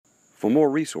For more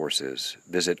resources,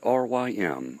 visit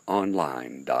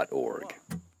rymonline.org.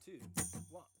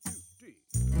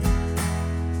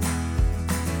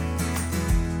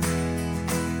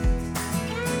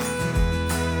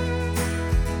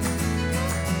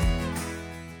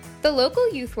 The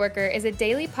Local Youth Worker is a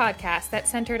daily podcast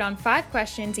that's centered on 5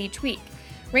 questions each week.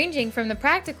 Ranging from the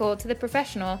practical to the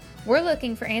professional, we're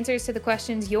looking for answers to the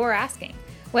questions you're asking.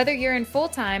 Whether you're in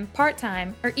full-time,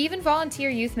 part-time, or even volunteer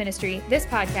youth ministry, this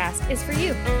podcast is for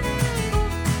you.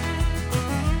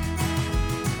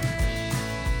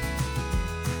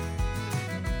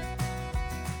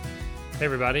 Hey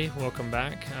everybody, welcome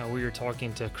back. We are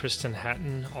talking to Kristen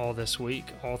Hatton all this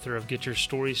week, author of Get Your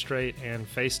Story Straight and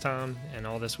FaceTime, and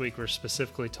all this week we're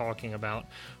specifically talking about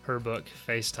her book,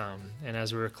 FaceTime. And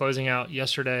as we were closing out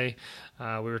yesterday,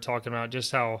 we were talking about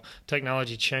just how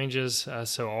technology changes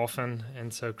so often.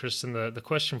 And so, Kristen, the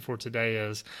question for today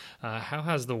is, how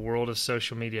has the world of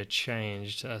social media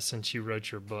changed since you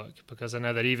wrote your book? Because I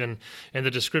know that even in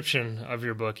the description of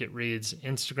your book, it reads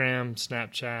Instagram,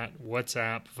 Snapchat,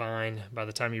 WhatsApp, Vine. By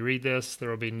the time you read this, there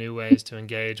will be new ways to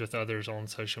engage with others on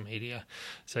social media.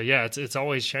 So yeah, it's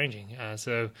always changing.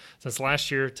 So since last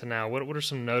year to now, what are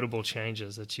some notable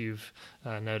changes that you've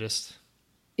noticed?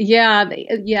 Yeah.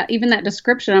 Even that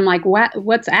description, I'm like,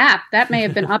 WhatsApp, that may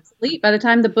have been obsolete by the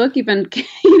time the book even,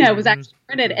 was actually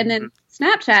printed. And then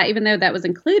Snapchat, even though that was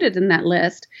included in that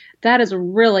list, that has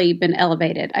really been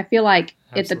elevated. I feel like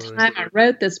Absolutely. At the time I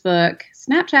wrote this book,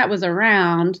 Snapchat was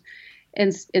around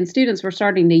and students were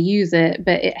starting to use it,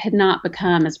 but it had not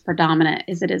become as predominant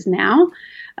as it is now.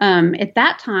 At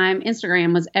that time,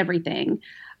 Instagram was everything.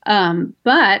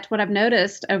 But what I've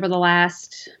noticed over the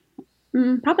last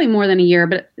probably more than a year,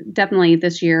 but definitely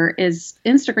this year, is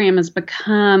Instagram has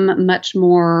become much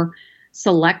more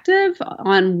selective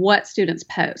on what students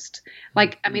post.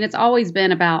 It's always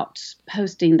been about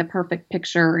posting the perfect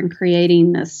picture and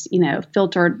creating this,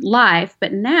 filtered life.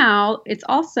 But now it's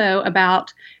also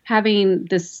about having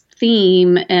this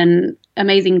theme and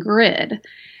amazing grid.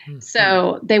 Mm-hmm.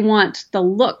 So they want the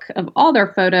look of all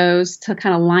their photos to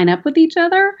kind of line up with each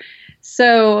other.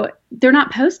 So they're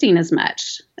not posting as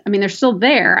much. I mean, they're still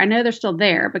there. I know they're still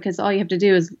there because all you have to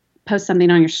do is post something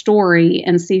on your story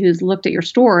and see who's looked at your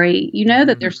story. You know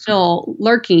that they're still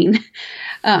lurking,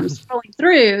 scrolling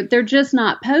through. They're just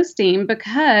not posting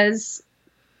because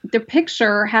their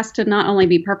picture has to not only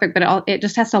be perfect, but it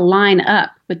just has to line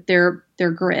up with their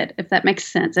grid, if that makes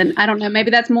sense. And I don't know, maybe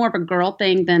that's more of a girl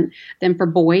thing than for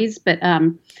boys, but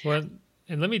well,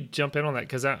 and let me jump in on that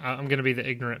because I'm going to be the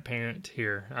ignorant parent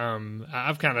here.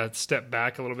 I've kind of stepped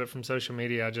back a little bit from social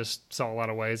media. I just saw a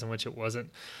lot of ways in which it wasn't,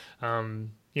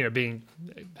 being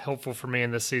helpful for me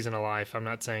in this season of life. I'm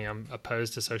not saying I'm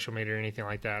opposed to social media or anything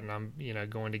like that, and I'm,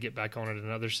 going to get back on it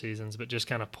in other seasons, but just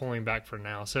kind of pulling back for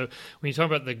now. So when you talk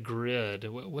about the grid,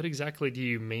 what exactly do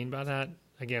you mean by that?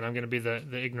 Again, I'm going to be the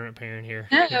ignorant parent here.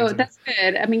 No, that's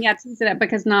good. I mean, tease it up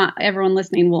because not everyone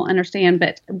listening will understand.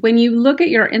 But when you look at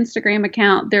your Instagram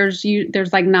account, there's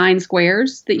like 9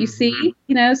 squares that you see,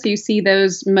 so you see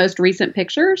those most recent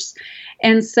pictures.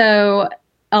 And so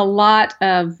a lot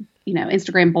of,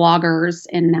 Instagram bloggers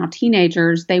and now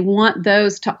teenagers, they want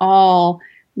those to all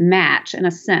match in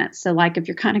a sense. So like if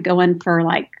you're kind of going for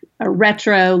like a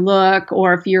retro look,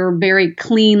 or if you're very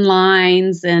clean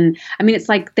lines, and I mean, it's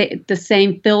like the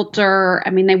same filter. I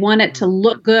mean, they want it to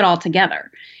look good all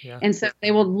together. Yeah. And so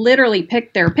they will literally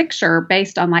pick their picture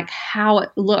based on like how it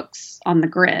looks on the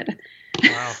grid.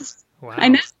 Wow. I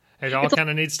know. It all kind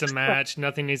of needs to match.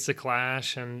 Nothing needs to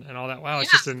clash and all that. Wow,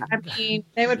 it's just they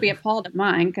would be appalled at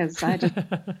mine because I just,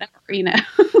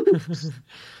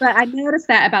 But I noticed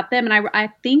that about them, and I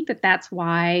think that's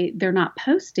why they're not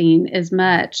posting as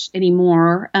much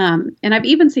anymore. And I've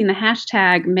even seen the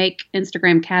hashtag make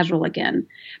Instagram casual again,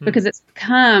 because it's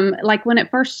become like when it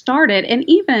first started. And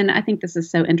even, I think this is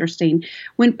so interesting,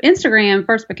 when Instagram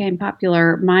first became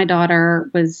popular, my daughter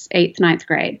was 8th, 9th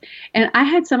grade, and I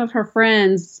had some of her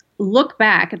friends look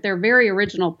back at their very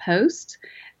original post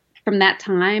from that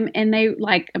time, and they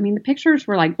the pictures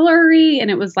were like blurry, and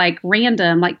it was like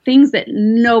random, like things that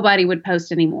nobody would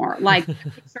post anymore, like a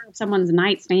picture of someone's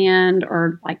nightstand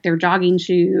or like their jogging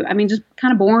shoe. I mean, just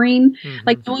kind of boring.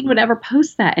 Like no one would ever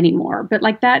post that anymore. But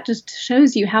like that just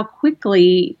shows you how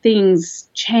quickly things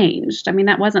changed. I mean,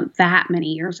 that wasn't that many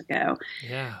years ago.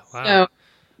 Yeah. Wow.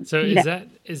 So So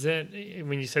is that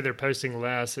when you say they're posting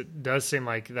less, it does seem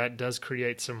like that does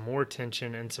create some more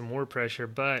tension and some more pressure.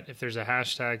 But if there's a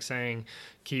hashtag saying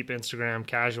keep Instagram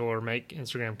casual or make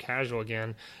Instagram casual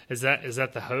again, is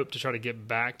that the hope to try to get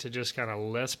back to just kind of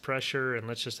less pressure and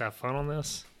let's just have fun on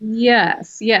this?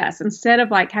 Yes. Instead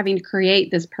of like having to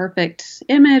create this perfect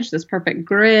image, this perfect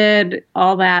grid,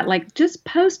 all that, like just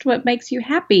post what makes you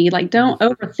happy. Like don't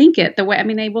overthink it the way, I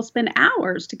mean, they will spend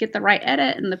hours to get the right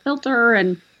edit and the filter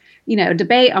and,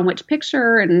 debate on which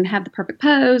picture and have the perfect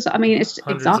pose. I mean, it's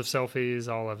hundreds of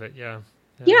selfies, all of it. Yeah.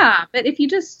 Yeah. But if you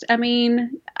just, I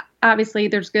mean, obviously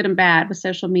there's good and bad with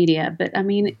social media, but I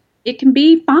mean, it can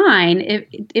be fine if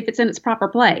it's in its proper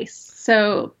place.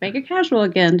 So make it casual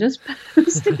again. Just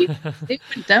post it.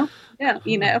 Don't. Yeah.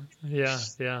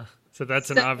 Yeah. So that's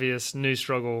an obvious new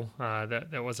struggle that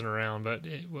wasn't around. But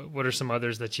what are some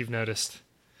others that you've noticed?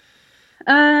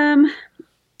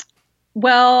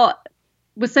 Well,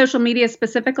 with social media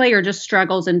specifically, or just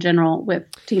struggles in general with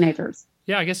teenagers?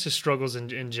 Yeah, I guess just struggles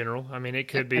in general. I mean, it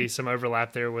could be some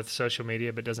overlap there with social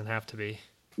media, but doesn't have to be.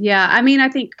 Yeah, I mean, I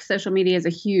think social media is a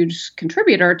huge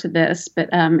contributor to this, but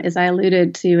as I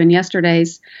alluded to in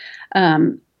yesterday's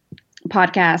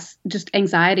podcast, just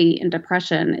anxiety and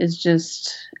depression is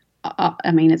just,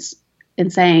 I mean, it's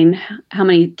insane how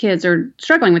many kids are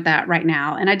struggling with that right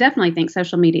now. And I definitely think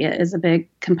social media is a big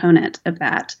component of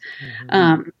that.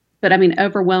 Mm-hmm. But I mean,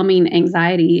 overwhelming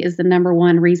anxiety is the number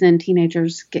one reason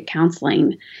teenagers get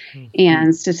counseling. Mm-hmm.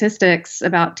 And statistics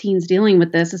about teens dealing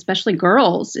with this, especially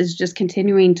girls, is just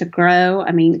continuing to grow.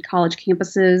 I mean, college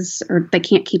campuses, they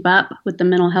can't keep up with the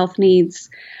mental health needs.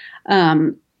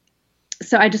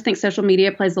 So I just think social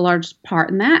media plays a large part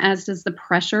in that, as does the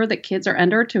pressure that kids are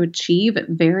under to achieve at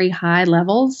very high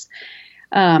levels.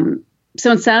 So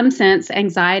in some sense,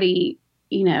 anxiety,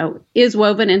 is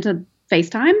woven into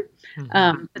FaceTime.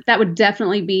 Mm-hmm. But that would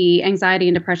definitely be, anxiety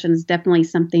and depression is definitely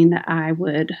something that I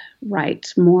would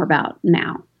write more about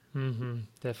now. Mm-hmm.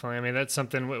 Definitely. I mean, that's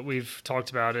something what we've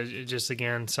talked about, just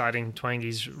again, citing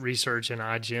Twangy's research in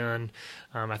iGen.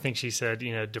 I think she said,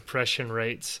 depression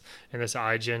rates in this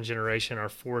iGen generation are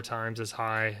 4 times as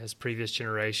high as previous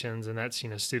generations. And that's,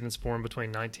 students born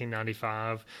between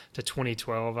 1995 to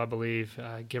 2012, I believe,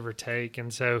 give or take.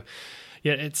 And so,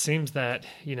 yeah, it seems that,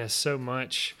 so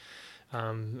much.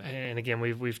 And again,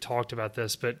 we've talked about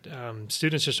this, but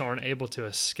students just aren't able to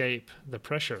escape the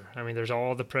pressure. I mean, there's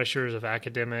all the pressures of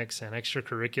academics and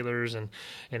extracurriculars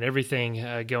and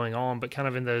everything going on, but kind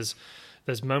of in those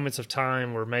moments of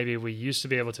time where maybe we used to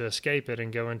be able to escape it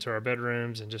and go into our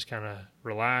bedrooms and just kind of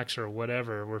relax or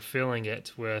whatever, we're filling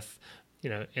it with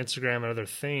Instagram and other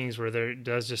things where there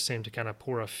does just seem to kind of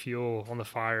pour a fuel on the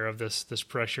fire of this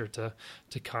pressure to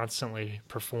constantly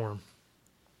perform.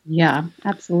 Yeah,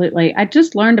 absolutely. I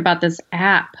just learned about this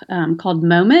app called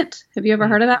Moment. Have you ever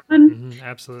heard of that one? Mm-hmm,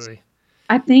 absolutely.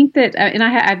 I think that, and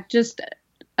I've just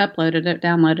uploaded it,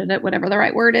 downloaded it, whatever the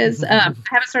right word is. I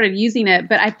haven't started using it,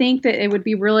 but I think that it would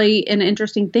be really an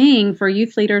interesting thing for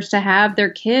youth leaders to have their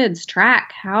kids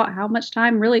track how much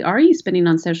time really are you spending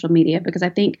on social media? Because I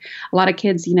think a lot of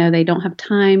kids, they don't have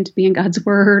time to be in God's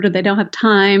word, or they don't have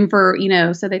time for,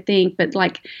 so they think, but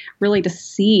like really to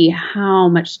see how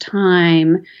much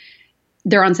time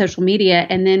they're on social media.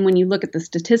 And then when you look at the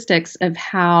statistics of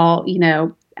how,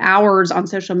 hours on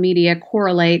social media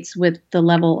correlates with the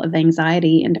level of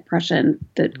anxiety and depression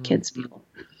that kids feel.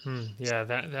 Yeah,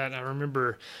 that I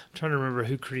remember. I'm trying to remember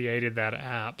who created that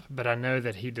app, but I know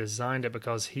that he designed it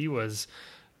because he was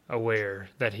aware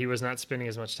that he was not spending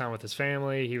as much time with his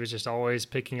family. He was just always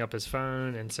picking up his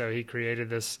phone, and so he created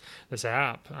this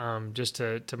app just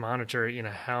to monitor,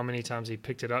 how many times he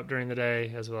picked it up during the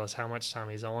day, as well as how much time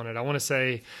he's on it. I want to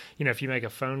say, if you make a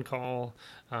phone call,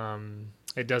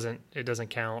 it doesn't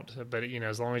count, but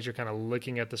as long as you're kind of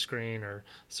looking at the screen or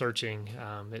searching,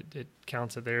 it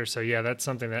counts it there. So yeah, that's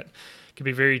something that can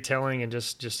be very telling and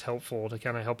just helpful to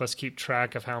kind of help us keep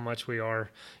track of how much we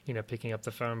are, picking up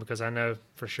the phone, because I know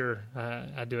for sure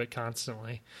I do it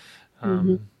constantly.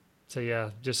 So yeah,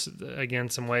 just again,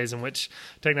 some ways in which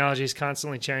technology is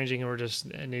constantly changing, and we're just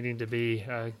needing to be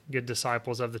good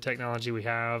disciples of the technology we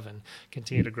have and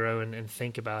continue to grow and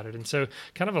think about it. And so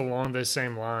kind of along those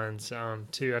same lines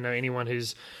too, I know anyone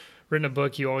who's written a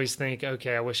book, you always think,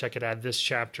 okay, I wish I could add this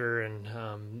chapter.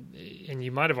 And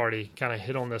you might have already kind of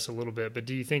hit on this a little bit, but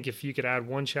do you think if you could add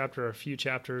one chapter or a few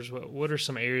chapters, what are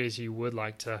some areas you would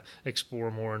like to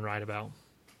explore more and write about?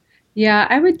 Yeah,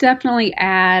 I would definitely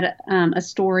add a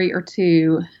story or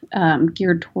two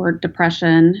geared toward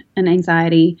depression and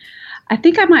anxiety. I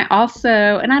think I might also,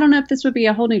 and I don't know if this would be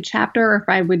a whole new chapter or if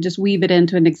I would just weave it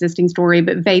into an existing story,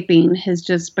 but vaping has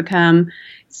just become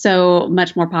so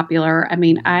much more popular. I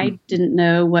mean, I didn't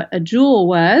know what a Juul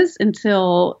was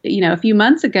until, a few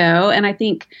months ago. And I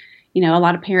think, a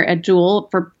lot of a Juul,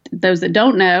 for those that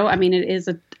don't know, I mean, it is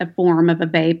a form of a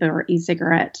vape or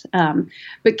e-cigarette.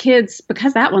 But kids,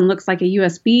 because that one looks like a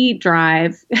USB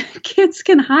drive, kids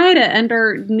can hide it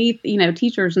underneath,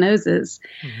 teachers' noses.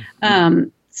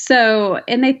 So,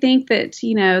 and they think that,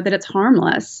 that it's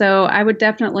harmless. So I would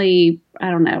definitely,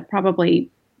 I don't know, probably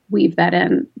weave that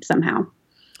in somehow.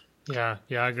 Yeah,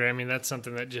 I agree. I mean, that's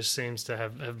something that just seems to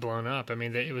have blown up. I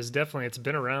mean, it's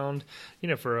been around,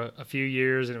 for a few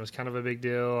years, and it was kind of a big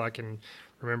deal. I can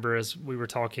remember as we were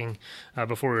talking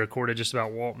before we recorded just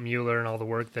about Walt Mueller and all the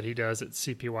work that he does at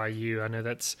CPYU. I know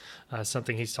that's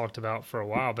something he's talked about for a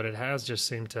while, but it has just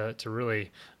seemed to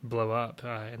really blow up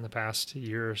in the past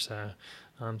year or so.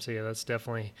 So yeah, that's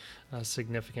definitely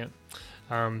significant.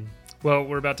 Well,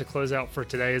 we're about to close out for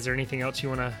today. Is there anything else you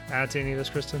want to add to any of this,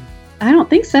 Kristen? I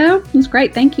don't think so. It was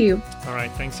great. Thank you. All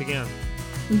right. Thanks again.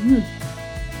 Mm-hmm.